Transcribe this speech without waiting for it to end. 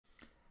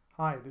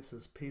Hi, this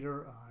is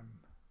Peter. I'm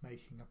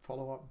making a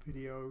follow-up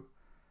video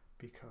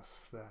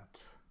because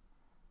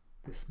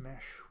this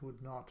mesh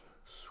would not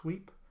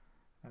sweep,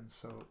 and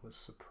so it was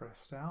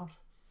suppressed out,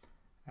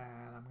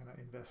 and I'm going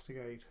to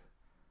investigate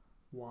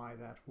why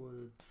that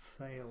would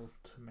fail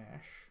to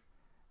mesh,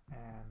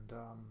 and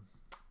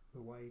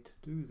the way to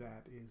do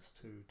that is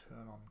to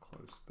turn on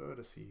close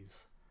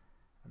vertices,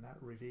 and that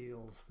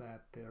reveals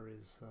that there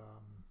is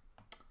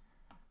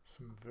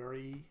some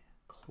very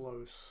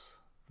close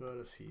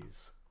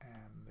vertices,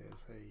 and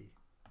there's a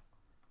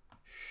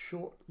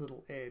short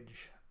little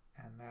edge,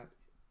 and that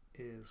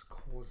is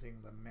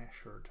causing the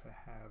mesher to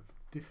have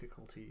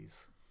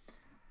difficulties.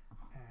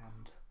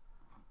 And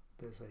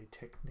there's a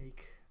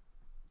technique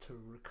to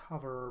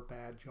recover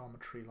bad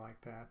geometry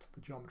like that.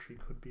 The geometry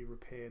could be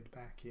repaired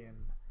back in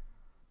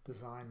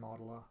Design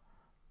Modeler,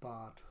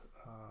 but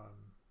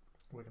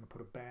we're going to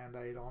put a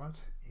band-aid on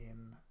it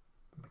in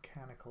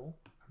Mechanical,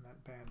 and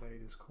that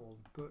band-aid is called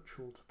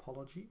Virtual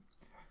Topology.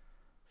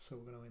 So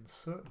we're going to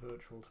insert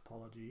Virtual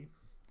Topology.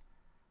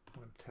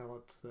 I'm going to tell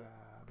it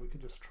that we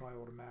could just try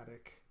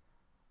automatic,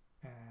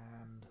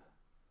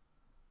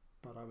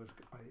 but I'm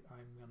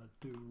going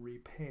to do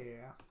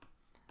repair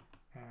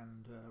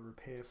and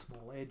repair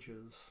small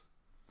edges,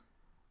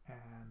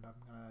 and I'm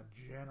going to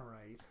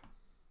generate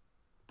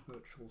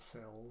virtual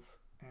cells,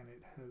 and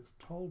it has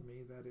told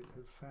me that it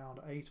has found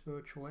 8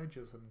 virtual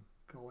edges, and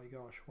golly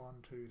gosh, 1,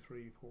 2,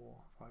 3, 4,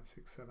 5,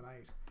 6, 7,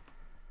 8.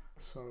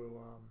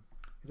 So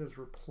it has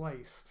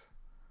replaced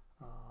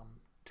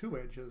 2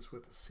 edges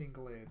with a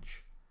single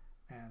edge,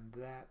 and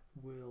that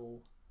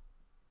will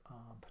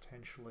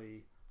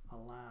potentially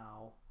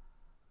allow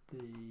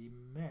the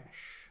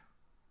mesh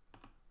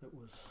that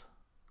was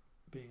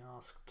being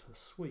asked to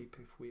sweep,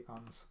 if we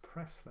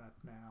unsuppress that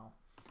now,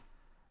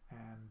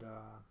 and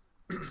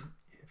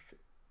if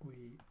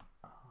we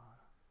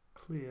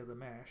clear the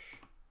mesh,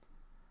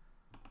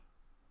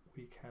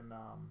 we can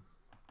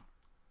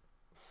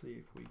see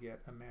if we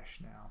get a mesh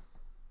now,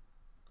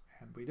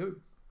 and we do.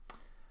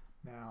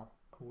 Now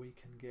we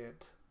can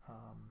get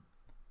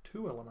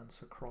 2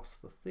 elements across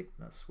the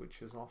thickness,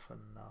 which is often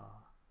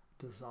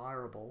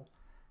desirable.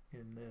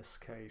 In this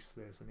case,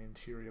 there's an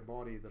interior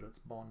body that it's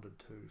bonded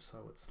to,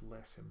 so it's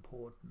less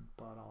important,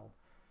 but I'll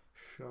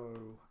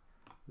show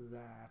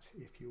that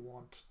if you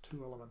want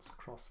 2 elements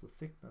across the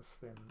thickness,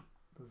 then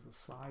there's a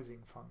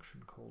sizing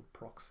function called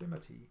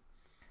proximity,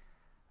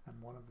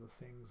 and one of the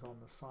things on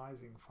the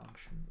sizing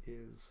function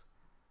is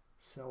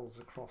cells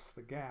across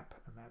the gap,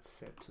 and that's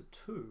set to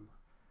 2.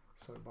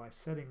 So by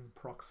setting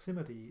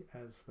proximity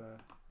as the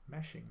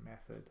meshing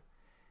method,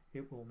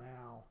 it will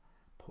now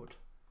put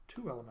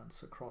 2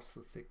 elements across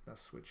the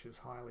thickness, which is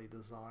highly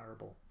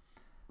desirable.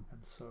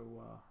 And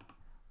so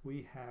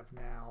we have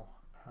now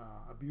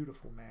a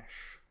beautiful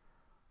mesh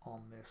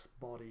on this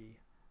body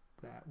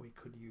that we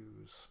could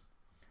use.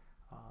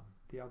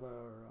 The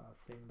other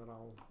thing that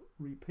I'll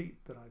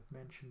repeat that I've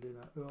mentioned in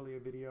an earlier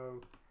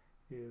video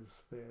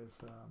is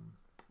there's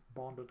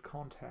bonded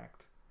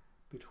contact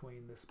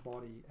between this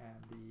body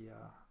and the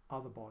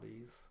other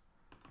bodies.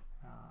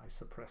 I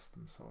suppressed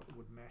them so it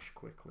would mesh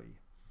quickly,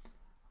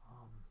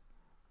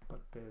 but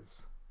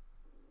there's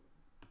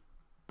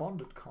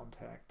bonded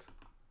contact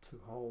to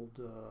hold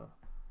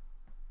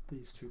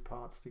these 2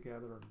 parts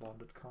together, and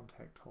bonded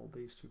contact to hold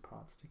these 2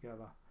 parts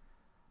together.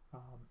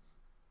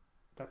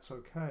 That's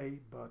okay,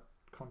 but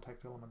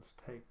contact elements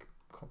take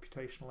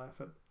computational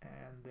effort,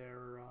 and they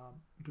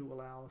do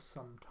allow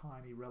some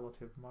tiny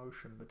relative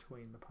motion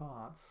between the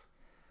parts.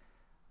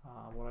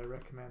 What I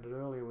recommended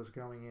earlier was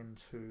going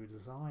into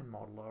Design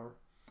Modeler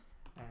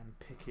and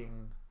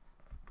picking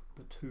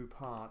the 2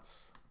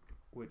 parts,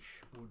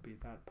 which would be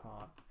that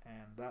part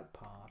and that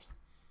part,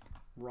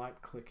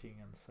 right-clicking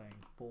and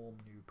saying Form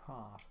New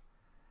Part.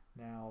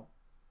 Now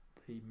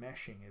the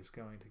meshing is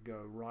going to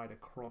go right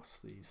across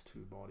these 2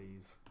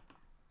 bodies,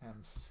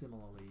 and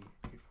similarly,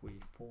 if we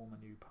form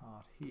a new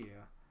part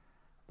here,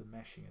 the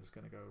meshing is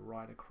going to go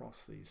right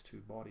across these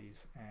 2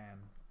 bodies, and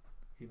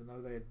even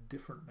though they're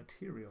different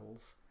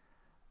materials,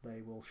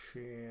 they will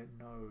share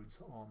nodes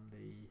on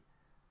the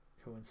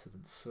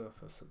coincident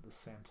surface at the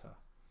center.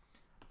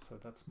 So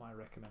that's my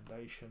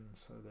recommendation,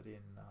 so that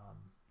in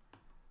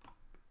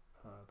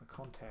the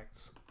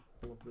contacts,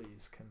 all of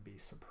these can be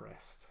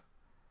suppressed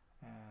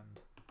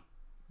and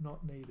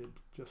not needed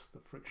just the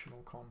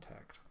frictional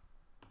contact.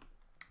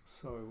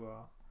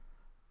 So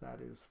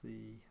that is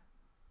the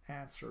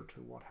answer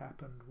to what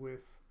happened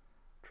with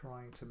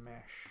trying to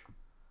mesh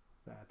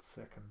that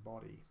second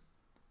body.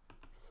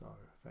 So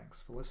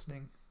thanks for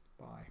listening.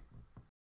 Bye.